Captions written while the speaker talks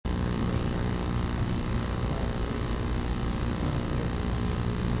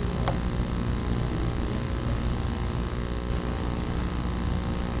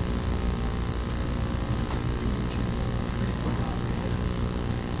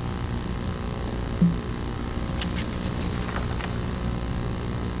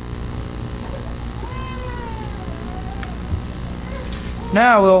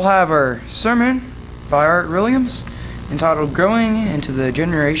Now we'll have our sermon by Art Williams entitled Growing into the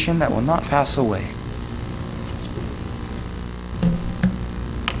Generation That Will Not Pass Away.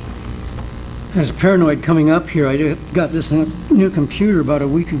 As paranoid coming up here, I got this new computer about a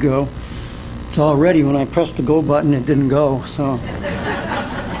week ago. It's all ready. When I pressed the go button, it didn't go, so.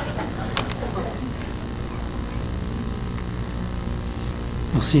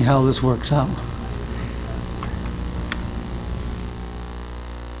 We'll see how this works out.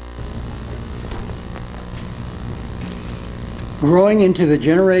 Growing into the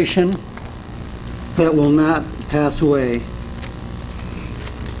generation that will not pass away.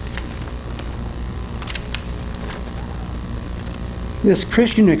 This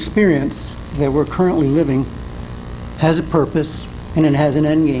Christian experience that we're currently living has a purpose, and it has an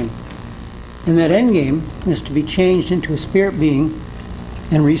end game. And that end game is to be changed into a spirit being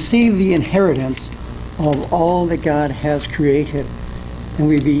and receive the inheritance of all that God has created. And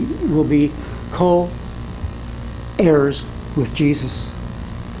we will be co-heirs with Jesus.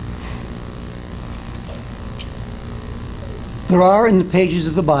 There are in the pages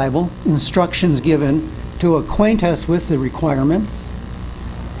of the Bible instructions given to acquaint us with the requirements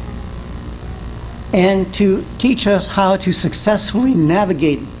and to teach us how to successfully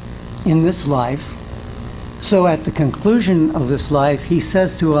navigate in this life. So at the conclusion of this life, he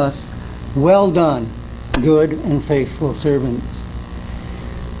says to us, "Well done, good and faithful servants."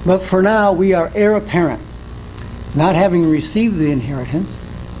 But for now, we are heir apparent, not having received the inheritance,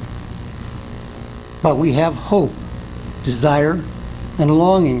 but we have hope, desire, and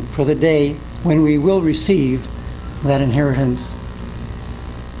longing for the day when we will receive that inheritance.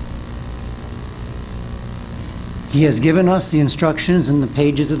 He has given us the instructions in the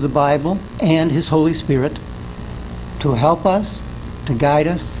pages of the Bible and His Holy Spirit to help us, to guide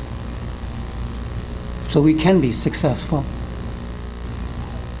us, so we can be successful.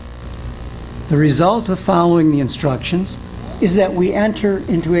 The result of following the instructions is that we enter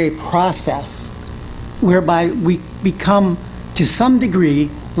into a process whereby we become, to some degree,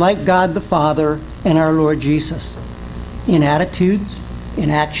 like God the Father and our Lord Jesus, in attitudes, in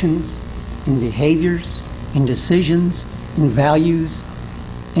actions, in behaviors, in decisions, in values,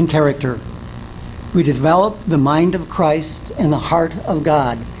 in character. We develop the mind of Christ and the heart of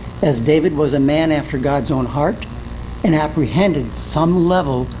God, as David was a man after God's own heart and apprehended some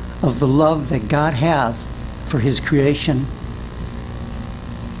level of the love that God has for His creation.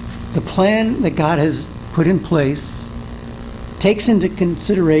 The plan that God has put in place takes into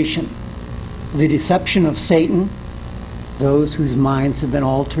consideration the deception of Satan, those whose minds have been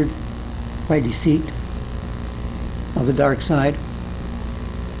altered by deceit of the dark side,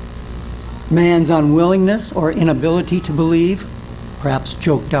 man's unwillingness or inability to believe, perhaps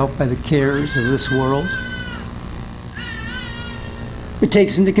choked out by the cares of this world. It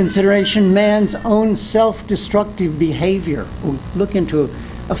takes into consideration man's own self-destructive behavior. We'll look into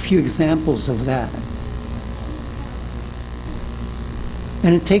a few examples of that.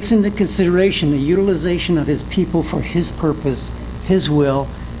 And it takes into consideration the utilization of His people for His purpose, His will,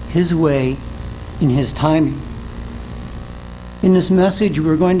 His way, in His timing. In this message,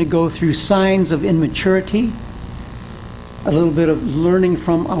 we're going to go through signs of immaturity, a little bit of learning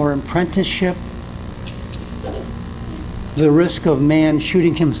from our apprenticeship, the risk of man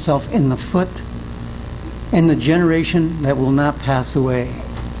shooting himself in the foot, and the generation that will not pass away.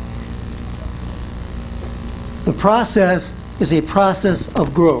 The process is a process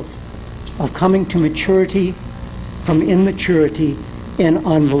of growth, of coming to maturity from immaturity and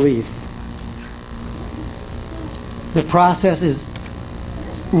unbelief. The process is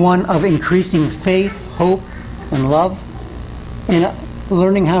one of increasing faith, hope, and love, and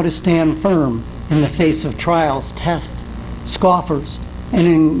learning how to stand firm in the face of trials, tests, scoffers, and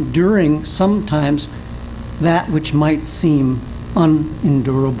enduring sometimes that which might seem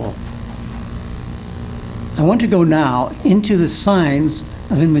unendurable. I want to go now into the signs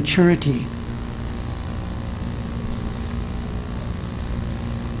of immaturity.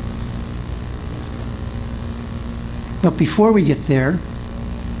 But before we get there,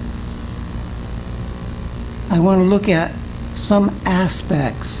 I want to look at some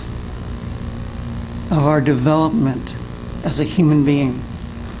aspects of our development as a human being.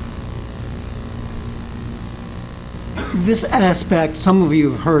 This aspect, some of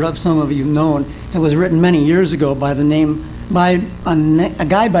you have heard of, some of you have known. It was written many years ago by a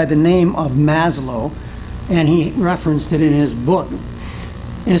guy by the name of Maslow, and he referenced it in his book.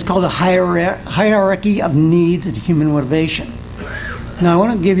 And it's called a hierarchy of needs and human motivation. Now, I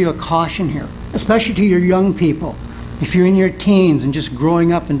want to give you a caution here, especially to your young people. If you're in your teens and just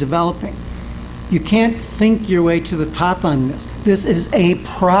growing up and developing, You can't think your way to the top on this. This is a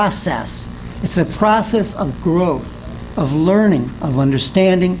process. It's a process of growth, of learning, of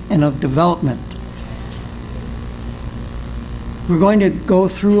understanding, and of development. We're going to go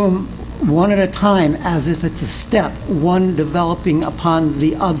through them one at a time as if it's a step, one developing upon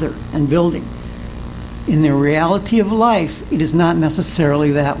the other and building. In the reality of life, it is not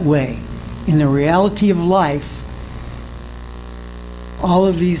necessarily that way. In the reality of life, all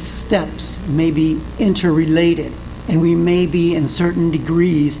of these steps may be interrelated, and we may be in certain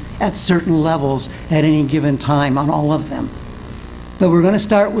degrees at certain levels at any given time on all of them. But we're going to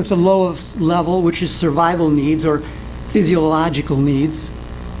start with the lowest level, which is survival needs or physiological needs.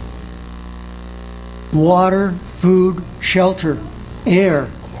 Water, food, shelter, air.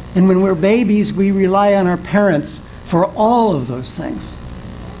 And when we're babies, we rely on our parents for all of those things.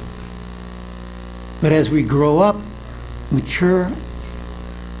 But as we grow up, mature,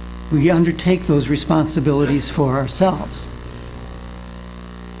 we undertake those responsibilities for ourselves.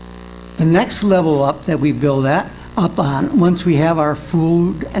 The next level up that we build up on, once we have our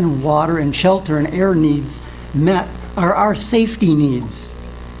food and water and shelter and air needs met, are our safety needs.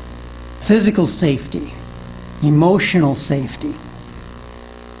 Physical safety, emotional safety,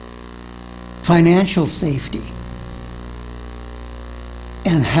 financial safety,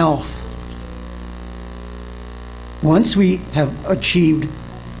 and health. Once we have achieved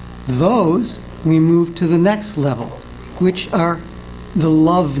those, we move to the next level, which are the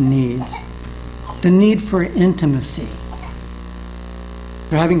love needs, the need for intimacy,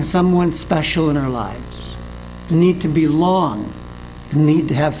 for having someone special in our lives, the need to belong, the need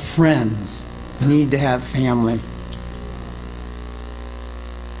to have friends, the need to have family.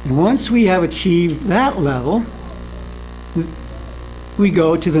 And once we have achieved that level, we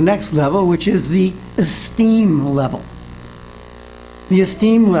go to the next level, which is the esteem level. The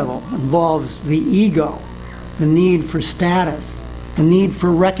esteem level involves the ego, the need for status, the need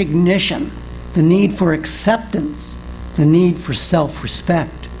for recognition, the need for acceptance, the need for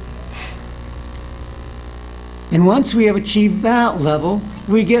self-respect. And once we have achieved that level,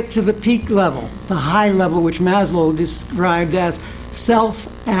 we get to the peak level, the high level, which Maslow described as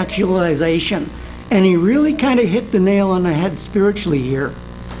self-actualization. And he really kind of hit the nail on the head spiritually here.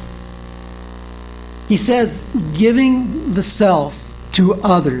 He says, giving the self to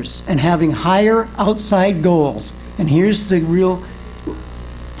others and having higher outside goals. And here's the real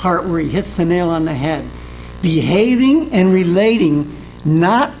part where he hits the nail on the head. Behaving and relating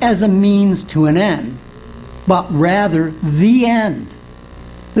not as a means to an end, but rather the end.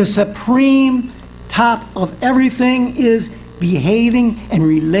 The supreme top of everything is behaving and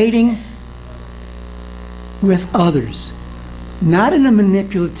relating with others. Not in a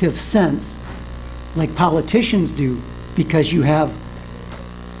manipulative sense, like politicians do, because you have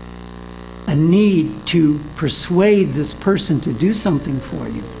a need to persuade this person to do something for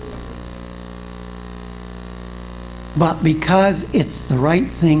you, but because it's the right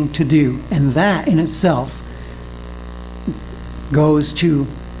thing to do. And that in itself goes to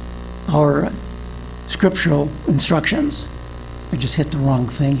our scriptural instructions. I just hit the wrong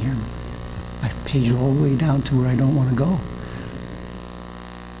thing here. I page all the way down to where I don't want to go.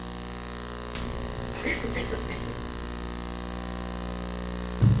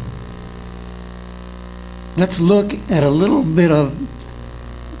 Let's look at a little bit of,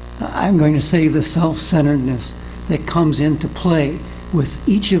 I'm going to say, the self-centeredness that comes into play with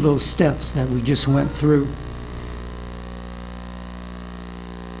each of those steps that we just went through.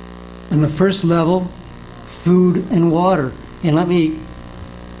 On the first level, food and water. And let me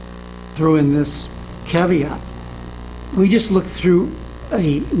throw in this caveat. We just went through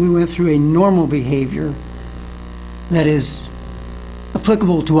a normal behavior that is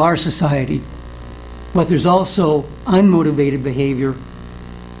applicable to our society. But there's also unmotivated behavior,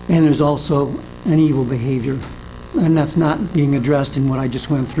 and there's also an evil behavior. And that's not being addressed in what I just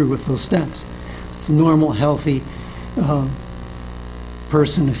went through with those steps. It's a normal, healthy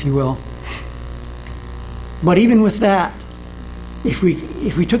person, if you will. But even with that, if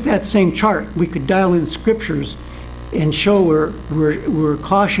we took that same chart, we could dial in scriptures and show where we're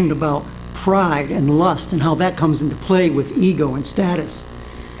cautioned about pride and lust and how that comes into play with ego and status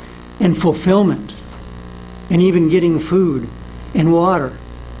and fulfillment, and even getting food and water.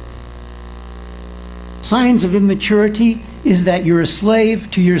 Signs of immaturity is that you're a slave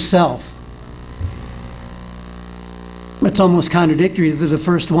to yourself. It's almost contradictory to the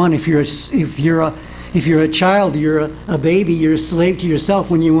first one. If you're a child, you're a baby, you're a slave to yourself.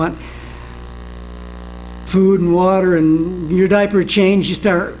 When you want food and water and your diaper changed, you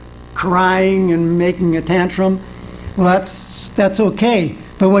start crying and making a tantrum. Well, that's okay.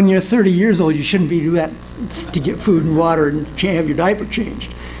 But when you're 30 years old, you shouldn't be doing that to get food and water and have your diaper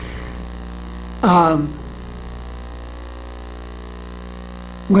changed. When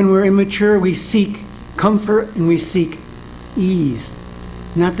we're immature, we seek comfort and we seek ease.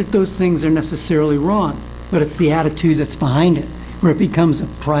 Not that those things are necessarily wrong, but it's the attitude that's behind it, where it becomes a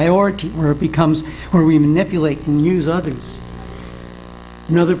priority, where we manipulate and use others.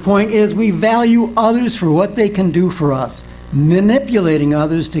 Another point is we value others for what they can do for us, manipulating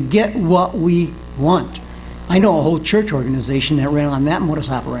others to get what we want. I know a whole church organization that ran on that modus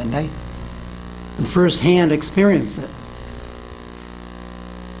operandi and firsthand experienced it.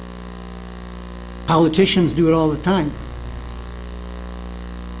 Politicians do it all the time.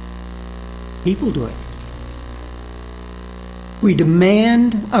 People do it. We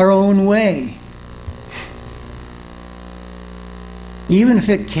demand our own way, even if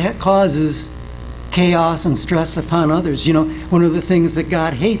it causes chaos and stress upon others. You know, one of the things that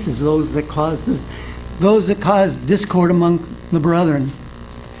God hates is those that cause discord among the brethren.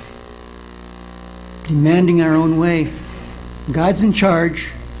 Demanding our own way. God's in charge.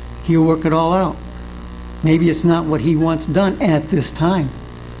 He'll work it all out. Maybe it's not what He wants done at this time.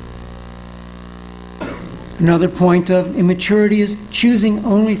 Another point of immaturity is choosing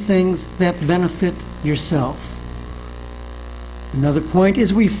only things that benefit yourself. Another point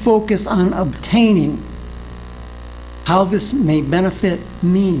is we focus on obtaining how this may benefit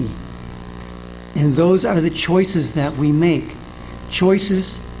me. And those are the choices that we make.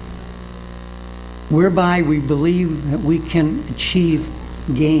 Choices whereby we believe that we can achieve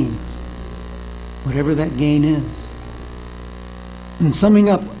gain, whatever that gain is. And summing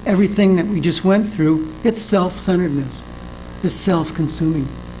up everything that we just went through, it's self-centeredness. It's self-consuming.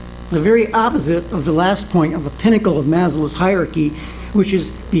 The very opposite of the last point of the pinnacle of Maslow's hierarchy, which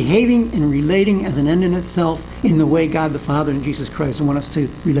is behaving and relating as an end in itself in the way God the Father and Jesus Christ want us to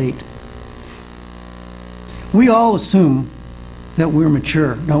relate. We all assume that we're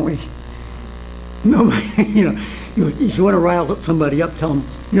mature, don't we? Nobody, if you want to rile somebody up, tell them,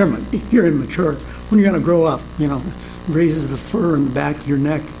 you're immature. When are you going to grow up? Raises the fur in the back of your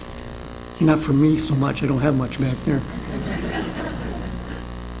neck. Not for me so much. I don't have much back there.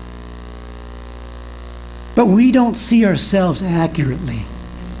 But we don't see ourselves accurately.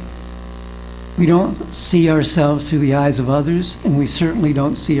 We don't see ourselves through the eyes of others, and we certainly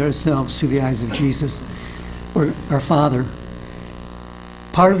don't see ourselves through the eyes of Jesus or our Father.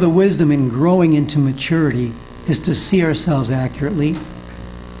 Part of the wisdom in growing into maturity is to see ourselves accurately,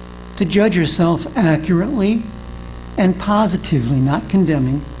 to judge ourselves accurately and positively, not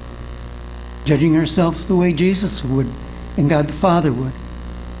condemning, judging ourselves the way Jesus would and God the Father would,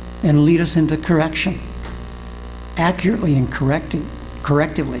 and lead us into correction, accurately and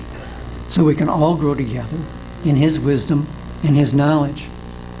correctively, so we can all grow together in His wisdom and His knowledge.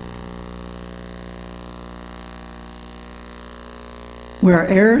 We are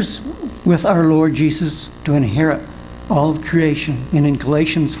heirs with our Lord Jesus to inherit all of creation. And in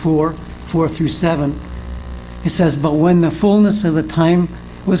Galatians 4:4-7, it says, "But when the fullness of the time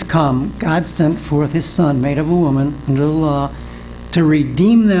was come, God sent forth His Son, made of a woman, under the law, to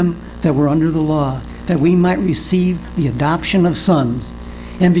redeem them that were under the law, that we might receive the adoption of sons.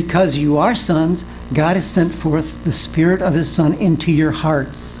 And because you are sons, God has sent forth the Spirit of His Son into your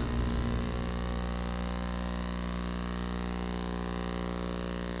hearts."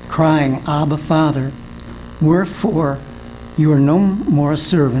 Crying, "Abba, Father, wherefore you are no more a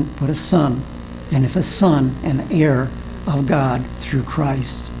servant, but a son, and if a son, an heir of God through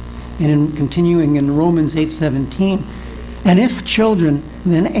Christ." And in continuing in Romans 8:17, "And if children,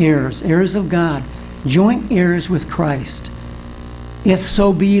 then heirs, heirs of God, joint heirs with Christ, if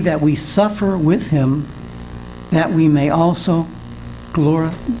so be that we suffer with Him, that we may also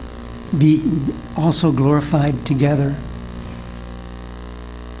be glorified together."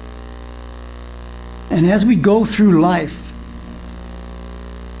 And as we go through life,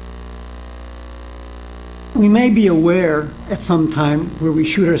 we may be aware at some time where we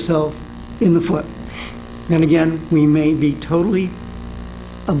shoot ourselves in the foot. Then again, we may be totally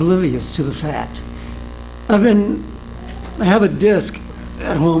oblivious to the fact. I have a disc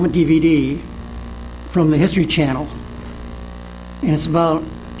at home, a DVD, from the History Channel. And it's about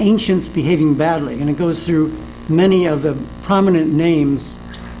ancients behaving badly. And it goes through many of the prominent names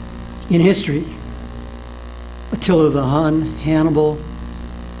in history. Attila the Hun, Hannibal,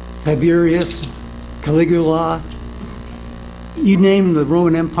 Tiberius, Caligula. You name the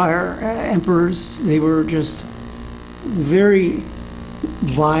Roman Empire emperors, they were just very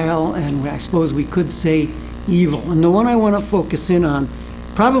vile, and I suppose we could say evil. And the one I want to focus in on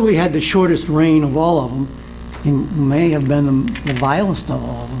probably had the shortest reign of all of them, He may have been the vilest of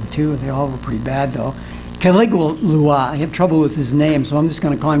all of them, too. They all were pretty bad, though. Caligula, I have trouble with his name, so I'm just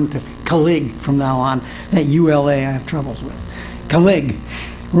going to call him Calig from now on. That ULA I have troubles with. Calig,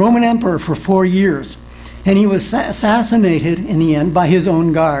 Roman emperor for 4 years. And he was assassinated in the end by his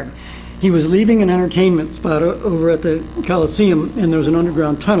own guard. He was leaving an entertainment spot over at the Colosseum, and there was an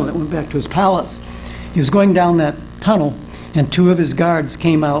underground tunnel that went back to his palace. He was going down that tunnel, and 2 of his guards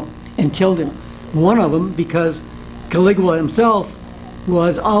came out and killed him. One of them, because Caligula himself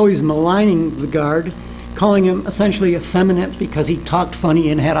was always maligning the guard, calling him essentially effeminate because he talked funny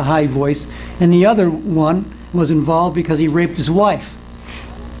and had a high voice. And the other one was involved because he raped his wife.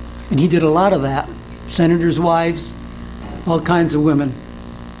 And he did a lot of that. Senators' wives, all kinds of women.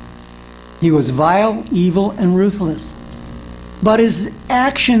 He was vile, evil, and ruthless. But his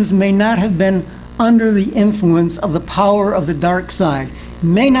actions may not have been under the influence of the power of the dark side.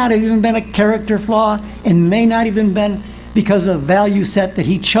 May not have even been a character flaw, and may not even been because of the value set that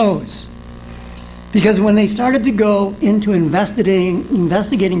he chose. Because when they started to go into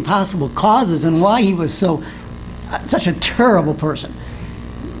investigating possible causes and why he was such a terrible person,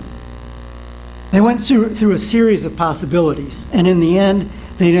 they went through a series of possibilities, and in the end,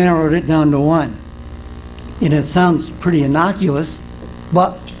 they narrowed it down to one. And it sounds pretty innocuous,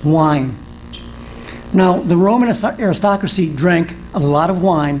 but wine. Now, the Roman aristocracy drank a lot of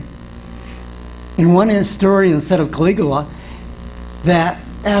wine, and one historian said of Caligula that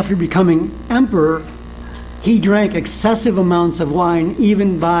after becoming emperor, he drank excessive amounts of wine,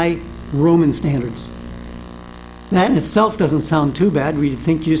 even by Roman standards. That in itself doesn't sound too bad. We'd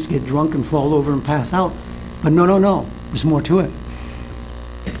think you just get drunk and fall over and pass out. But no. There's more to it.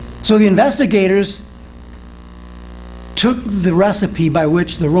 So the investigators took the recipe by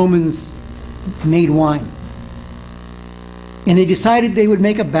which the Romans made wine. And they decided they would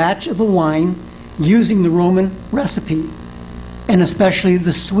make a batch of the wine using the Roman recipe, and especially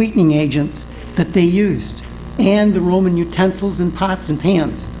the sweetening agents that they used, and the Roman utensils and pots and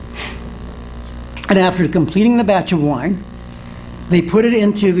pans. And after completing the batch of wine, they put it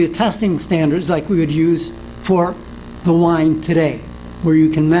into the testing standards like we would use for the wine today, where you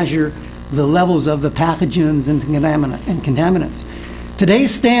can measure the levels of the pathogens and contaminants.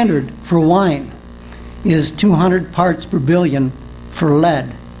 Today's standard for wine is 200 parts per billion for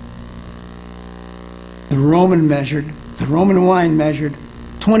lead. The Roman wine measured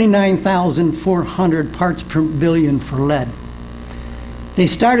 29,400 parts per billion for lead. They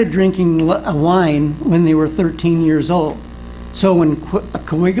started drinking wine when they were 13 years old. So when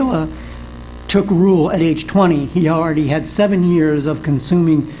Caligula took rule at age 20, he already had 7 years of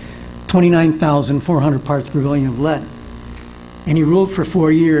consuming 29,400 parts per billion of lead. And he ruled for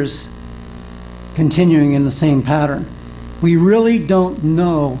 4 years, continuing in the same pattern. We really don't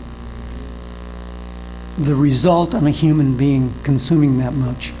know the result on a human being consuming that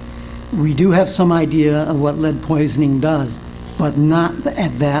much. We do have some idea of what lead poisoning does, but not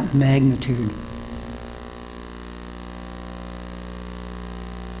at that magnitude.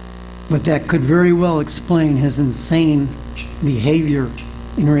 But that could very well explain his insane behavior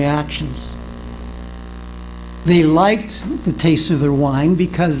and reactions. They liked the taste of their wine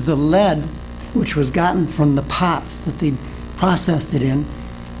because the lead, which was gotten from the pots that they processed it in,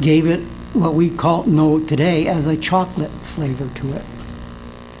 gave it what we know today as a chocolate flavor to it.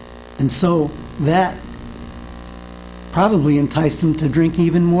 And so that probably enticed them to drink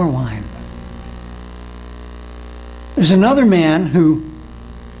even more wine. There's another man who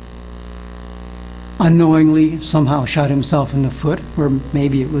unknowingly somehow shot himself in the foot, or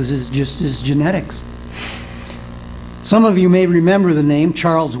maybe it was just his genetics. Some of you may remember the name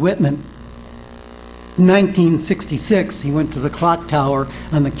Charles Whitman. In 1966, he went to the clock tower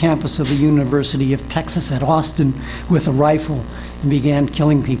on the campus of the University of Texas at Austin with a rifle and began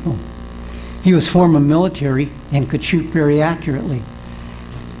killing people. He was former military and could shoot very accurately.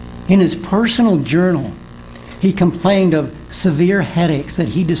 In his personal journal, he complained of severe headaches that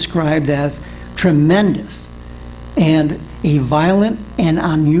he described as tremendous and a violent and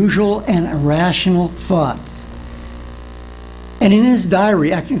unusual and irrational thoughts. And in his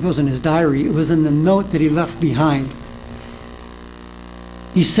diary, actually it wasn't his diary, it was in the note that he left behind.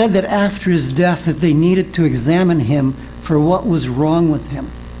 He said that after his death that they needed to examine him for what was wrong with him,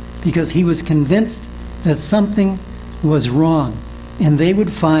 because he was convinced that something was wrong, and they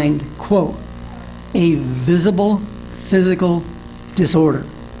would find, quote, a visible physical disorder.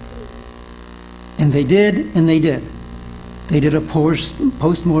 And they did, and they did. They did a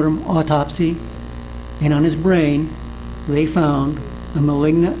post-mortem autopsy, and on his brain, they found a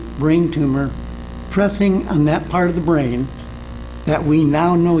malignant brain tumor pressing on that part of the brain that we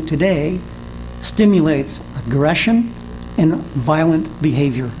now know today stimulates aggression and violent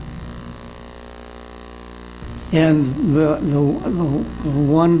behavior. And the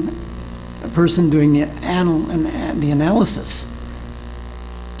one person doing the analysis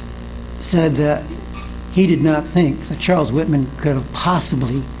said that he did not think that Charles Whitman could have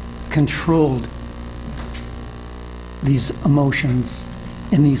possibly controlled these emotions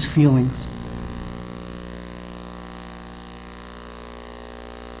and these feelings.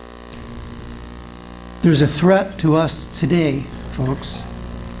 There's a threat to us today, folks.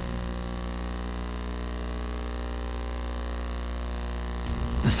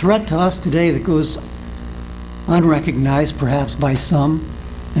 The threat to us today that goes unrecognized perhaps by some,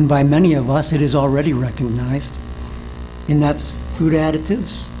 and by many of us it is already recognized, and that's food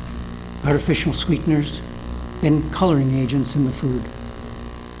additives, artificial sweeteners, and coloring agents in the food.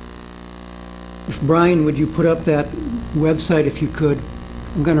 If Brian, would you put up that website if you could?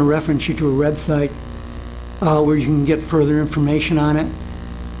 I'm going to reference you to a website where you can get further information on it.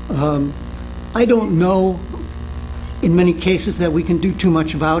 I don't know in many cases that we can do too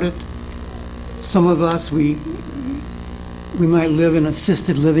much about it. Some of us, we might live in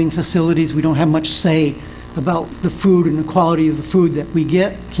assisted living facilities. We don't have much say about the food and the quality of the food that we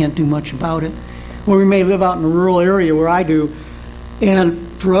get. Can't do much about it. Or we may live out in a rural area where I do,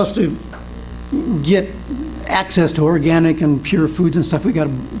 and for us to get access to organic and pure foods and stuff, we got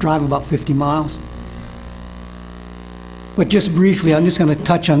to drive about 50 miles. But just briefly, I'm just going to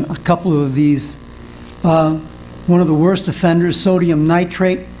touch on a couple of these. One of the worst offenders, sodium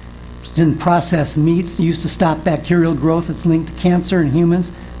nitrate, is in processed meats, used to stop bacterial growth. It's linked to cancer in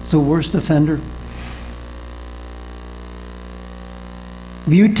humans. It's the worst offender.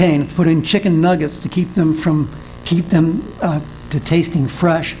 Butane, it's put in chicken nuggets to keep them to tasting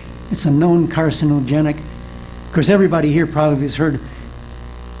fresh. It's a known carcinogenic. Of course, everybody here probably has heard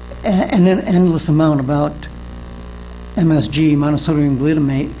an endless amount about MSG, monosodium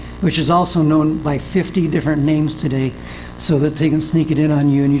glutamate, which is also known by 50 different names today, so that they can sneak it in on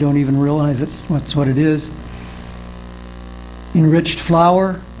you and you don't even realize that's what it is. Enriched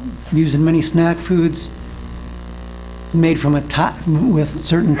flour, used in many snack foods, made from with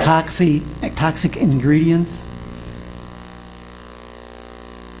certain toxic ingredients.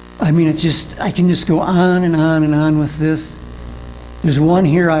 I mean, it's just, I can just go on and on and on with this. There's one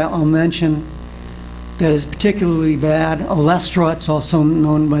here I'll mention that is particularly bad. Olestra, it's also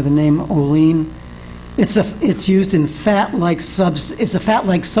known by the name Olean. It's used in fat-like it's a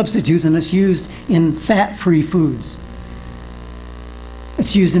fat-like substitute, and it's used in fat-free foods.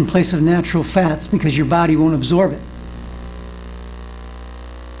 It's used in place of natural fats because your body won't absorb it.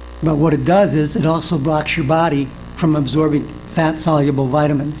 But what it does is it also blocks your body from absorbing fat-soluble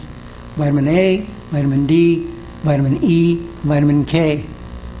vitamins. Vitamin A, vitamin D, vitamin E, vitamin K.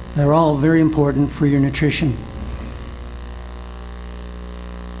 They're all very important for your nutrition.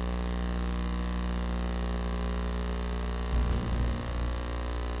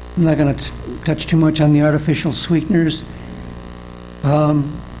 I'm not going to touch too much on the artificial sweeteners. Go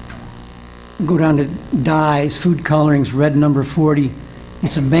down to dyes, food colorings, red number 40.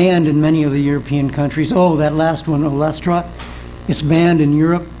 It's banned in many of the European countries. Oh, that last one, Olestra, it's banned in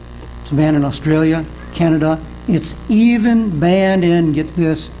Europe. It's banned in Australia, Canada. It's even banned in, get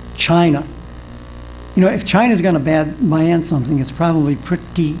this, China. You know, if China's going to ban something, it's probably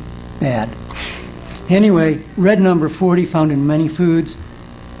pretty bad. Anyway, red number 40, found in many foods.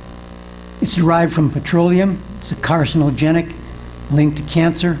 It's derived from petroleum. It's a carcinogenic, linked to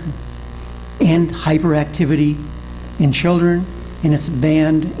cancer and hyperactivity in children, and it's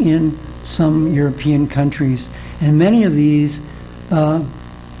banned in some European countries. And many of these are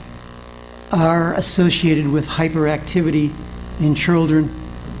associated with hyperactivity in children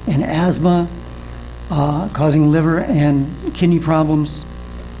and asthma, causing liver and kidney problems.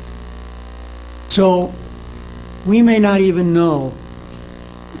 So we may not even know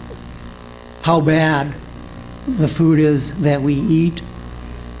how bad the food is that we eat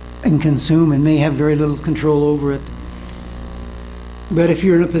and consume, and may have very little control over it. But if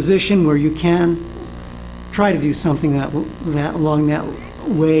you're in a position where you can try to do something along that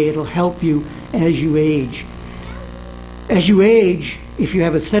way, it'll help you as you age. As you age, if you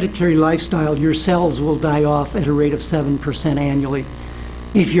have a sedentary lifestyle, your cells will die off at a rate of 7% annually.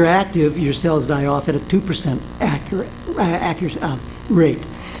 If you're active, your cells die off at a 2% accurate rate.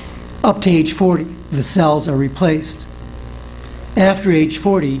 Up to age 40, the cells are replaced. After age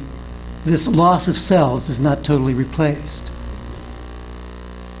 40, this loss of cells is not totally replaced.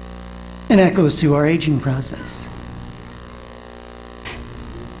 And that goes through our aging process.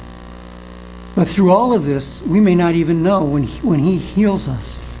 But through all of this, we may not even know when he heals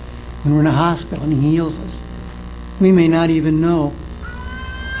us when we're in a hospital and He heals us. We may not even know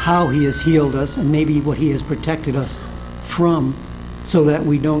how He has healed us and maybe what He has protected us from so that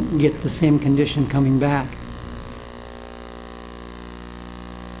we don't get the same condition coming back.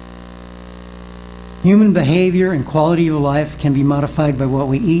 Human behavior and quality of life can be modified by what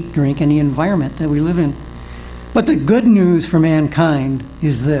we eat, drink, and the environment that we live in. But the good news for mankind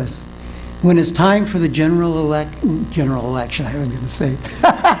is this. When it's time for the general election, I was going to say,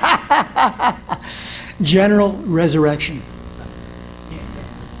 general resurrection.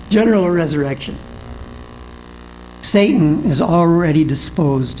 General resurrection. Satan is already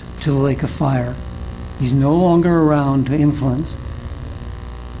disposed to the lake of fire. He's no longer around to influence,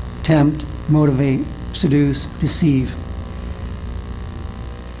 tempt, motivate, seduce, deceive.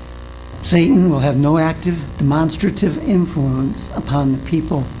 Satan will have no active, demonstrative influence upon the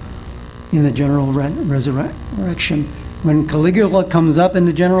people in the general resurrection. When Caligula comes up in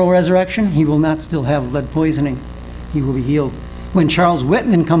the general resurrection, he will not still have lead poisoning. He will be healed. When Charles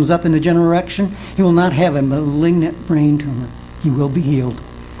Whitman comes up in the general resurrection, he will not have a malignant brain tumor. He will be healed.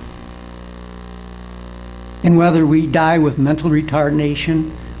 And whether we die with mental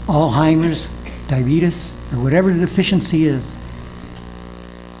retardation, Alzheimer's, diabetes, or whatever the deficiency is,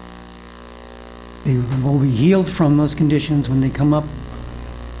 they will be healed from those conditions when they come up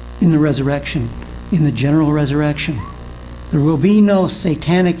in the resurrection, in the general resurrection. There will be no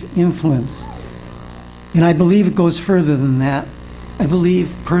satanic influence. And I believe it goes further than that. I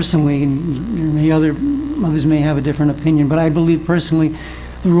believe personally, and others may have a different opinion, but I believe personally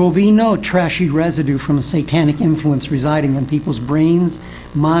there will be no trashy residue from a satanic influence residing in people's brains,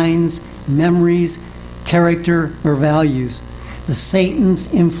 minds, memories, character, or values. The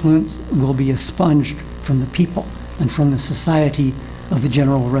Satan's influence will be expunged from the people and from the society of the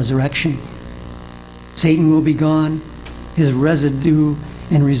general resurrection. Satan will be gone. His residue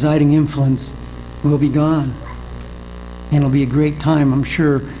and residing influence will be gone. And it'll be a great time, I'm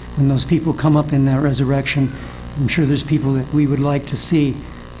sure, when those people come up in that resurrection. I'm sure there's people that we would like to see,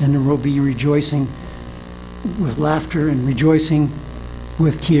 and there will be rejoicing with laughter and rejoicing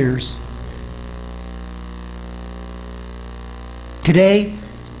with tears. Today,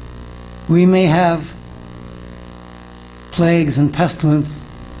 we may have plagues and pestilence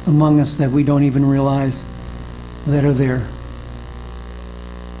among us that we don't even realize that are there.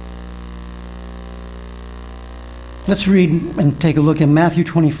 Let's read and take a look at Matthew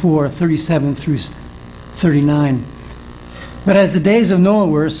 24, 37 through 39. But as the days of Noah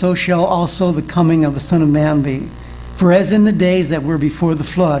were, so shall also the coming of the Son of Man be. For as in the days that were before the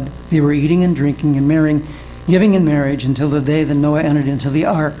flood, they were eating and drinking and marrying, giving in marriage until the day that Noah entered into the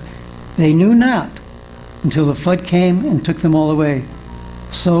ark. They knew not until the flood came and took them all away.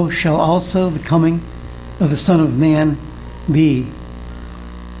 So shall also the coming of the Son of Man be.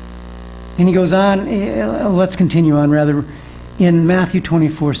 And he goes on, let's continue on rather, in Matthew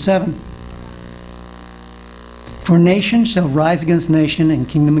 24, 7. For nation shall rise against nation and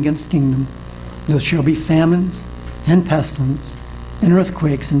kingdom against kingdom. There shall be famines and pestilence and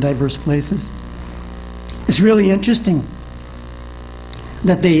earthquakes in diverse places. It's really interesting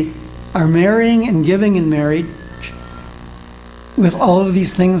that they are marrying and giving in marriage with all of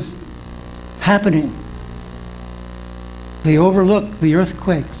these things happening. They overlook the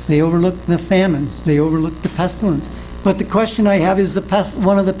earthquakes. They overlook the famines. They overlook the pestilence. But the question I have is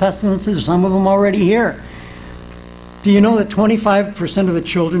one of the pestilences, or some of them already here. Do you know that 25% of the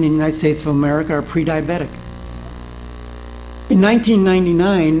children in the United States of America are pre-diabetic? In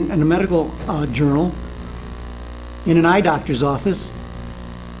 1999, in a medical journal, in an eye doctor's office,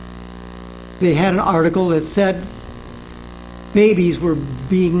 they had an article that said babies were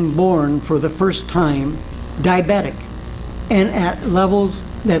being born for the first time diabetic and at levels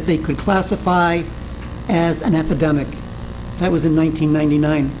that they could classify as an epidemic. That was in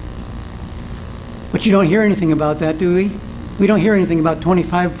 1999. But you don't hear anything about that, do we? We don't hear anything about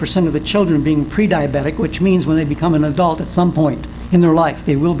 25% of the children being pre-diabetic, which means when they become an adult at some point in their life,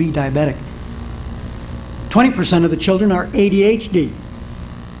 they will be diabetic. 20% of the children are ADHD.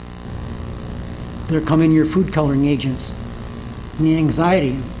 They're coming your food coloring agents, and the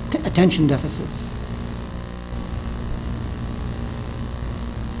anxiety, attention deficits.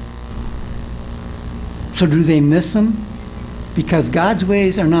 So do they miss them? Because God's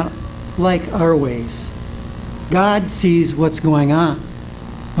ways are not like our ways. God sees what's going on.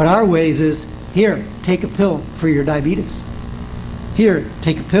 But our ways is, here, take a pill for your diabetes. Here,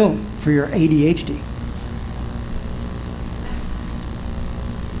 take a pill for your ADHD.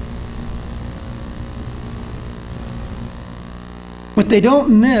 But they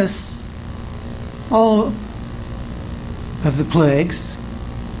don't miss all of the plagues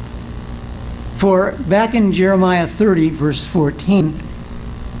For back in Jeremiah 30, verse 14,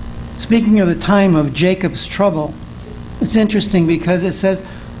 speaking of the time of Jacob's trouble, it's interesting because it says,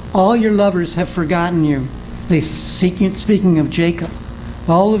 all your lovers have forgotten you. Speaking of Jacob,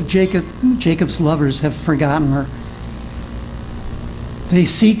 all of Jacob's lovers have forgotten her. They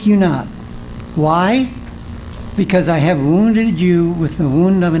seek you not. Why? Because I have wounded you with the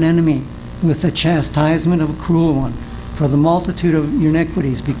wound of an enemy, with the chastisement of a cruel one, for the multitude of your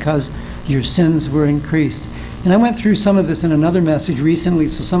iniquities, because your sins were increased. And I went through some of this in another message recently,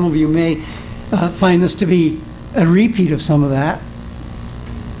 so some of you may find this to be a repeat of some of that.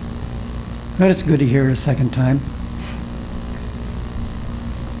 But it's good to hear it a second time.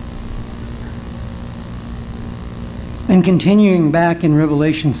 And continuing back in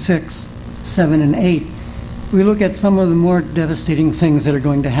Revelation 6, 7, and 8, we look at some of the more devastating things that are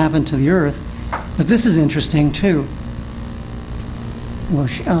going to happen to the earth. But this is interesting too. Well,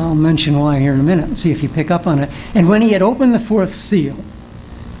 I'll mention why here in a minute, see if you pick up on it. And when he had opened the fourth seal,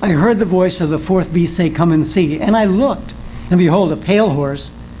 I heard the voice of the fourth beast say, "Come and see." And I looked, and behold, a pale horse,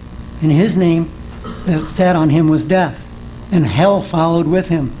 and his name that sat on him was Death, and hell followed with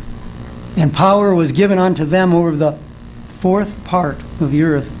him. And power was given unto them over the fourth part of the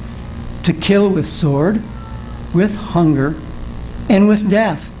earth, to kill with sword, with hunger, and with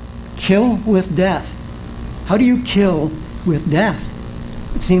death. Kill with death. How do you kill with death?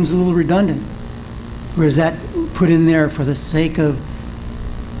 It seems a little redundant. Or is that put in there for the sake of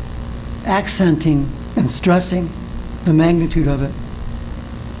accenting and stressing the magnitude of it?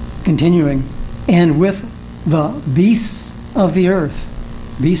 Continuing, and with the beasts of the earth.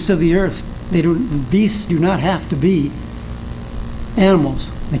 Beasts of the earth. Beasts do not have to be animals.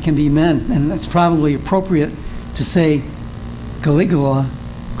 They can be men. And it's probably appropriate to say Caligula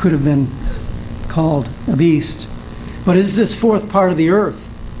could have been called a beast. But is this fourth part of the earth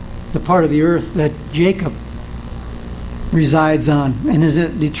the part of the earth that Jacob resides on? And is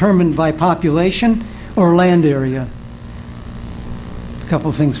it determined by population or land area? A couple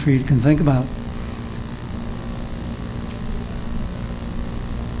of things for you to think about.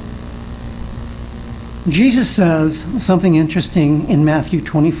 Jesus says something interesting in Matthew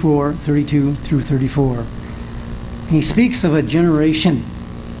 24, 32 through 34. He speaks of a generation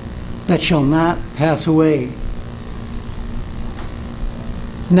that shall not pass away.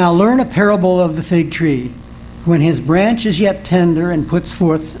 Now learn a parable of the fig tree. When his branch is yet tender and puts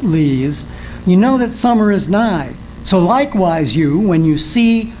forth leaves, you know that summer is nigh. So likewise you, when you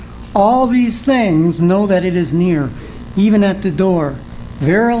see all these things, know that it is near, even at the door.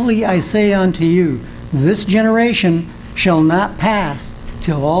 Verily I say unto you, this generation shall not pass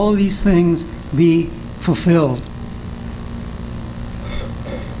till all these things be fulfilled.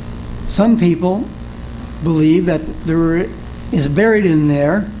 Some people believe that there is buried in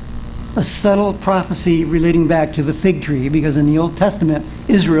there a subtle prophecy relating back to the fig tree, because in the Old Testament,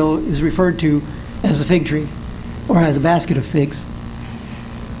 Israel is referred to as a fig tree, or as a basket of figs.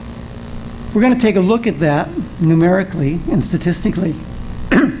 We're going to take a look at that numerically and statistically.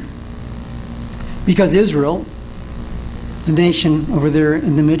 Because Israel, the nation over there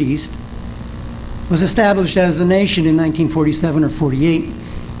in the Mideast, was established as the nation in 1947 or 48,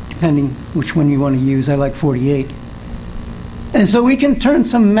 depending which one you want to use. I like 48. And so we can turn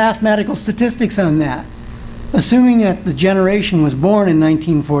some mathematical statistics on that. Assuming that the generation was born in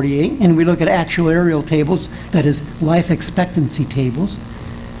 1948, and we look at actuarial tables, that is, life expectancy tables,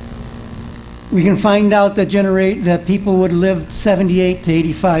 we can find out that people would live 78 to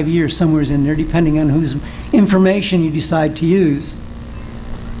 85 years, somewhere in there, depending on whose information you decide to use.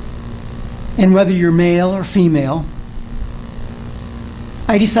 And whether you're male or female,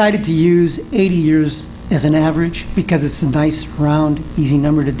 I decided to use 80 years as an average because it's a nice, round, easy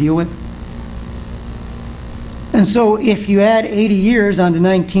number to deal with. And so if you add 80 years onto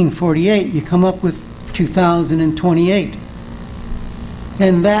 1948, you come up with 2028.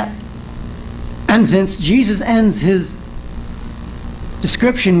 And since Jesus ends his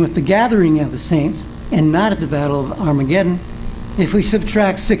description with the gathering of the saints and not at the Battle of Armageddon, if we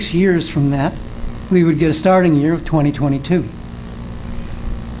subtract 6 years from that, we would get a starting year of 2022.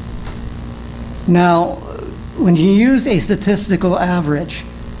 Now, when you use a statistical average,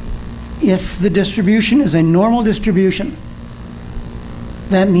 if the distribution is a normal distribution,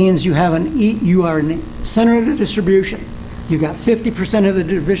 that means you are in the center of the distribution. You got 50% of the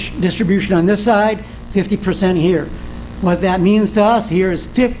distribution on this side, 50% here. What that means to us here is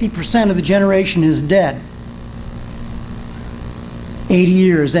 50% of the generation is dead 80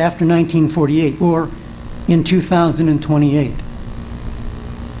 years after 1948, or in 2028.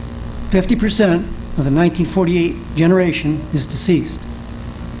 50% of the 1948 generation is deceased.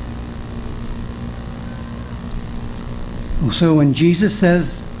 So when Jesus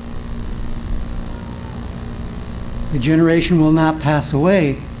says the generation will not pass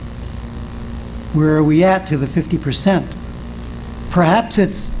away, where are we at to the 50%? Perhaps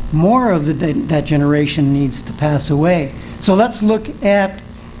it's more of that generation needs to pass away. So let's look at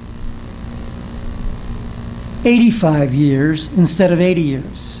 85 years instead of 80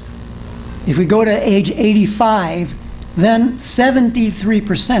 years. If we go to age 85, then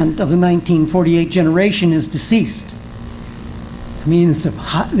 73% of the 1948 generation is deceased. It means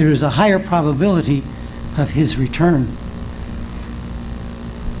there is a higher probability of his return.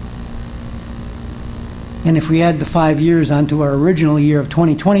 And if we add the 5 years onto our original year of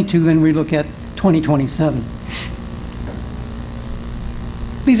 2022, then we look at 2027.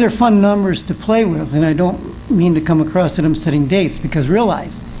 These are fun numbers to play with, and I don't mean to come across that I'm setting dates, because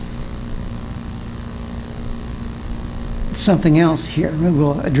realize something else here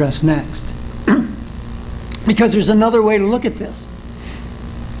we'll address next. Because there's another way to look at this.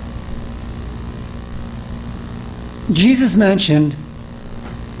 Jesus mentioned,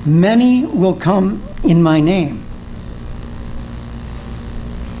 many will come in my name.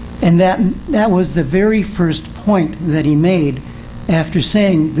 And that was the very first point that he made after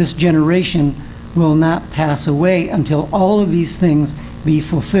saying this generation will not pass away until all of these things be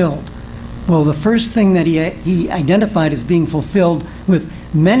fulfilled. Well, the first thing that he identified as being fulfilled with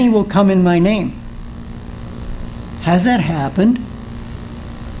many will come in my name. Has that happened?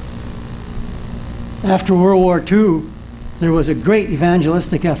 After World War II, there was a great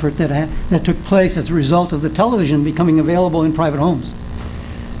evangelistic effort that took place as a result of the television becoming available in private homes.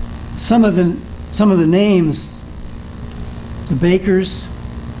 Some of the names: the Bakers,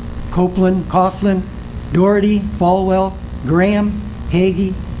 Copeland, Coughlin, Doherty, Falwell, Graham,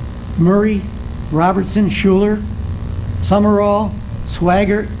 Hagee, Murray, Robertson, Schuler, Summerall,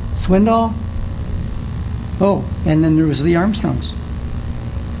 Swaggart, Swindoll. Oh, and then there was the Armstrongs.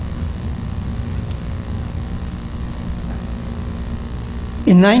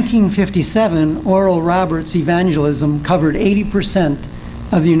 In 1957, Oral Roberts evangelism covered 80%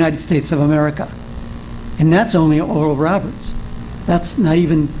 of the United States of America. And that's only Oral Roberts. That's not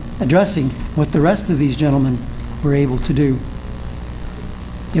even addressing what the rest of these gentlemen were able to do.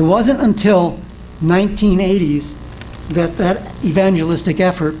 It wasn't until 1980s that evangelistic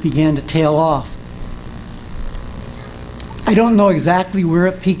effort began to tail off. I don't know exactly where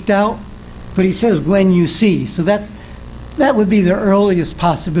it peaked out, but he says when you see. So that would be the earliest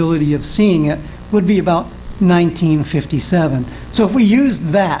possibility of seeing it, would be about 1957. So if we use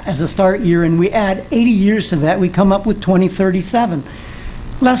that as a start year and we add 80 years to that, we come up with 2037.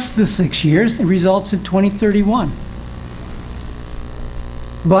 Less than 6 years, it results in 2031.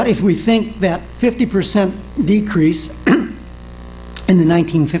 But if we think that 50% decrease in the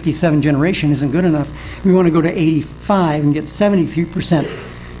 1957 generation isn't good enough, we want to go to 85 and get 73%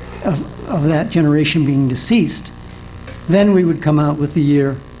 of that generation being deceased. Then we would come out with the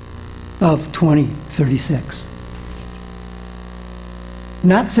year of 2036.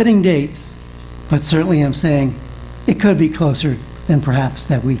 Not setting dates, but certainly I'm saying it could be closer than perhaps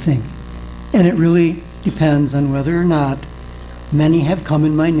that we think. And it really depends on whether or not many have come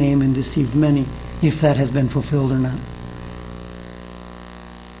in my name and deceived many, if that has been fulfilled or not.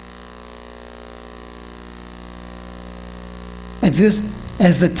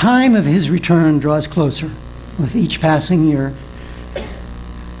 As the time of his return draws closer, with each passing year,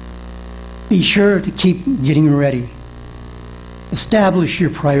 be sure to keep getting ready. Establish your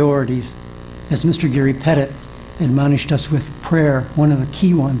priorities, as Mr. Gary Pettit admonished us with prayer, one of the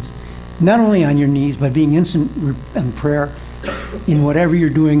key ones. Not only on your knees, but being instant in prayer in whatever you're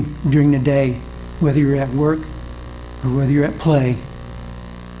doing during the day, whether you're at work or whether you're at play.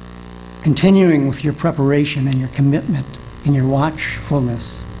 Continuing with your preparation and your commitment and your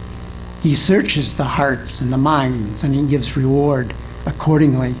watchfulness. He searches the hearts and the minds, and he gives reward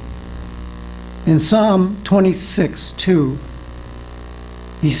accordingly. In Psalm 26:2,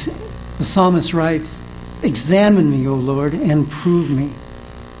 the psalmist writes, "Examine me, O Lord, and prove me.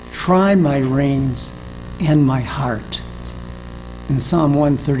 Try my reins and my heart." In Psalm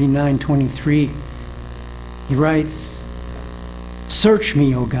 139:23, he writes, "Search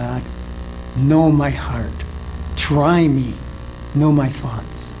me, O God, know my heart. Try me, know my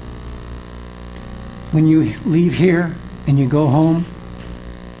thoughts." When you leave here and you go home,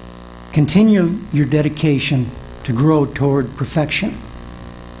 continue your dedication to grow toward perfection.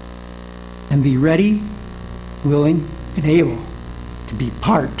 And be ready, willing, and able to be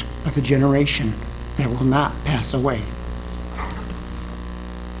part of a generation that will not pass away.